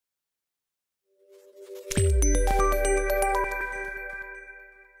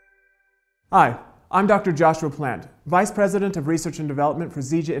Hi, I'm Dr. Joshua Plant, Vice President of Research and Development for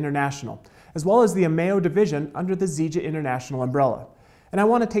Zija International, as well as the Ameo division under the Zija International umbrella. And I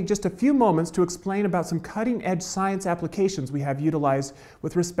want to take just a few moments to explain about some cutting-edge science applications we have utilized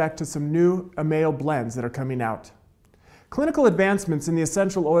with respect to some new Ameo blends that are coming out. Clinical advancements in the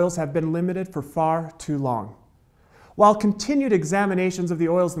essential oils have been limited for far too long. While continued examinations of the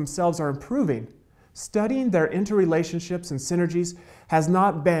oils themselves are improving, studying their interrelationships and synergies has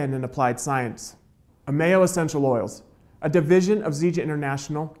not been an applied science. Ameo Essential Oils, a division of Zija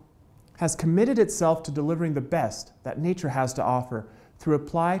International, has committed itself to delivering the best that nature has to offer through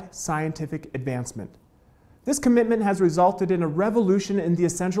applied scientific advancement. This commitment has resulted in a revolution in the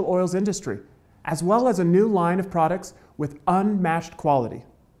essential oils industry, as well as a new line of products with unmatched quality.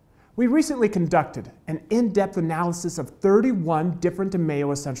 We recently conducted an in-depth analysis of 31 different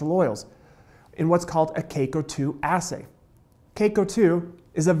Ameo essential oils in what's called a CAECO2 assay. CAECO2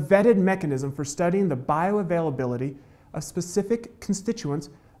 is a vetted mechanism for studying the bioavailability of specific constituents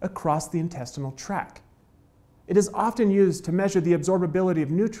across the intestinal tract. It is often used to measure the absorbability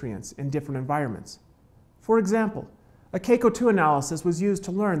of nutrients in different environments. For example, a CAECO2 analysis was used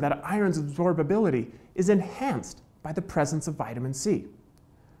to learn that iron's absorbability is enhanced by the presence of vitamin C.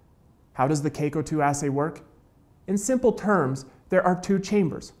 How does the CAECO2 assay work? In simple terms, there are two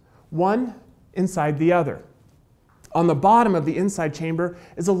chambers, one inside the other. On the bottom of the inside chamber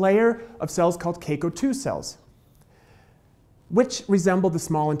is a layer of cells called CAECO2 cells, which resemble the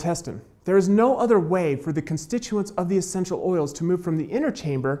small intestine. There is no other way for the constituents of the essential oils to move from the inner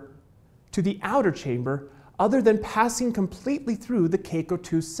chamber to the outer chamber other than passing completely through the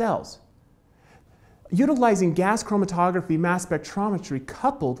CAECO2 cells. Utilizing gas chromatography mass spectrometry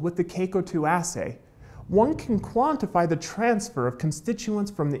coupled with the CAECO2 assay, one can quantify the transfer of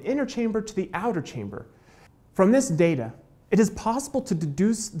constituents from the inner chamber to the outer chamber. From this data, it is possible to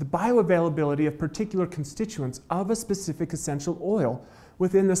deduce the bioavailability of particular constituents of a specific essential oil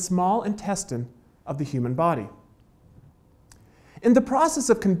within the small intestine of the human body. In the process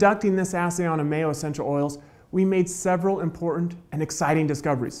of conducting this assay on Ameo essential oils, we made several important and exciting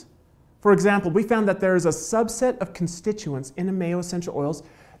discoveries. For example, we found that there is a subset of constituents in Ameo essential oils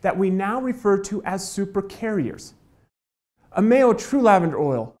that we now refer to as supercarriers. Ameo True Lavender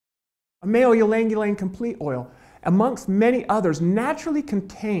Oil, Ameo Ylang Ylang Complete Oil, amongst many others, naturally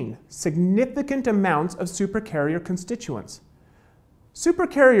contain significant amounts of supercarrier constituents.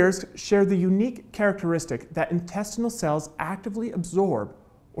 Supercarriers share the unique characteristic that intestinal cells actively absorb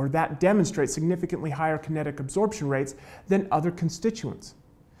or that demonstrate significantly higher kinetic absorption rates than other constituents.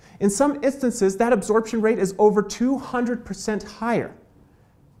 In some instances, that absorption rate is over 200% higher.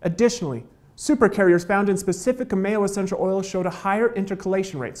 Additionally, supercarriers found in specific Ameo essential oils showed a higher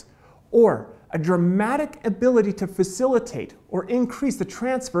intercalation rates, or a dramatic ability to facilitate or increase the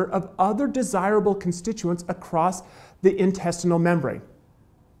transfer of other desirable constituents across the intestinal membrane.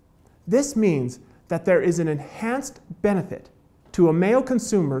 This means that there is an enhanced benefit to Ameo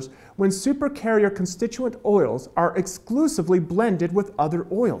consumers when supercarrier constituent oils are exclusively blended with other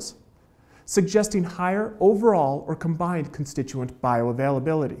oils, suggesting higher overall or combined constituent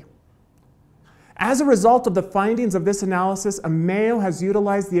bioavailability. As a result of the findings of this analysis, Ameo has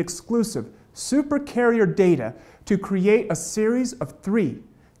utilized the exclusive supercarrier data to create a series of 3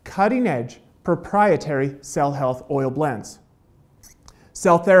 cutting-edge proprietary cell health oil blends: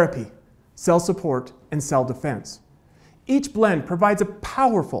 cell therapy, cell support, and cell defense. Each blend provides a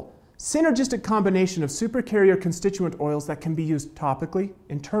powerful, synergistic combination of supercarrier constituent oils that can be used topically,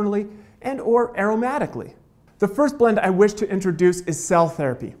 internally, and/or aromatically. The first blend I wish to introduce is cell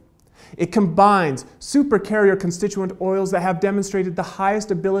therapy. It combines supercarrier constituent oils that have demonstrated the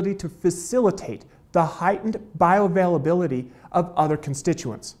highest ability to facilitate the heightened bioavailability of other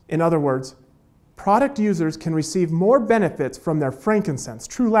constituents. In other words, product users can receive more benefits from their frankincense,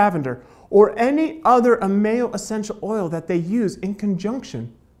 true lavender, or any other Ameo essential oil that they use in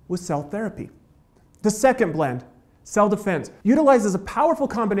conjunction with cell therapy. The second blend, cell defense, utilizes a powerful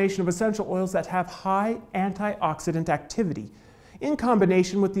combination of essential oils that have high antioxidant activity in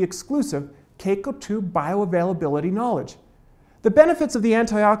combination with the exclusive CAECO2 bioavailability knowledge. The benefits of the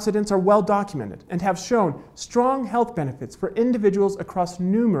antioxidants are well documented and have shown strong health benefits for individuals across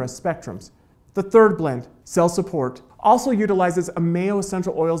numerous spectrums. The third blend, cell support, also utilizes Ameo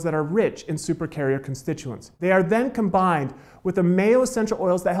essential oils that are rich in supercarrier constituents. They are then combined with Ameo essential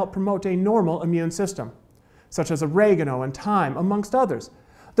oils that help promote a normal immune system, such as oregano and thyme, amongst others.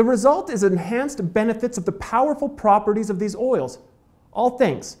 The result is enhanced benefits of the powerful properties of these oils, all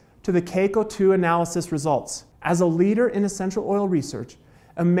thanks to the CAECO2 analysis results. As a leader in essential oil research,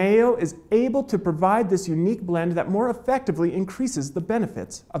 Ameo is able to provide this unique blend that more effectively increases the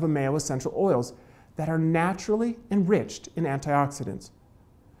benefits of Ameo essential oils that are naturally enriched in antioxidants.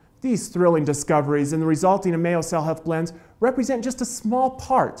 These thrilling discoveries and the resulting Ameo Cell Health blends represent just a small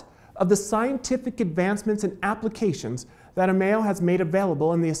part of the scientific advancements and applications that Ameo has made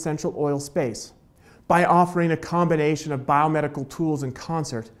available in the essential oil space. By offering a combination of biomedical tools in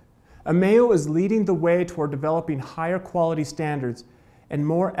concert, Ameo is leading the way toward developing higher quality standards and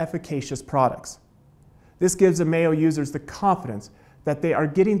more efficacious products. This gives Ameo users the confidence that they are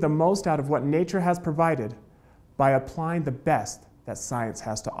getting the most out of what nature has provided by applying the best that science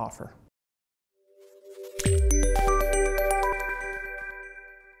has to offer.